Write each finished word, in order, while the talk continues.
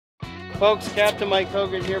Folks, Captain Mike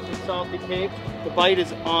Hogan here from Salty Cape. The bite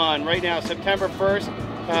is on right now, September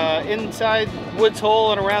 1st. Inside Woods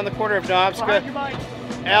Hole and around the corner of Nobska.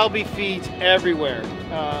 Albie feeds everywhere.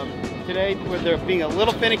 Today they're being a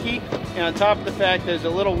little finicky, and on top of the fact there's a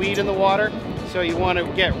little weed in the water, so you want to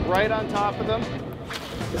get right on top of them.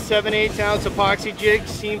 The 7/8 ounce epoxy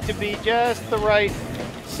jigs seem to be just the right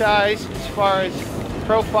size as far as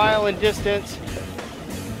profile and distance.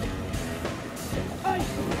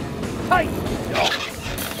 Tight. Oh.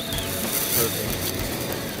 Perfect.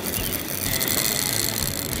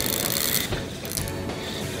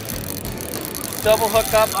 Double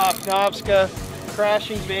hook up off Nobska,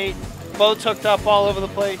 crashing bait, boats hooked up all over the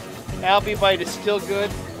place. Albie bite is still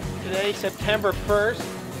good. Today, September 1st,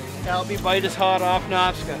 Albie bite is hot off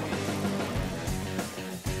Nobska.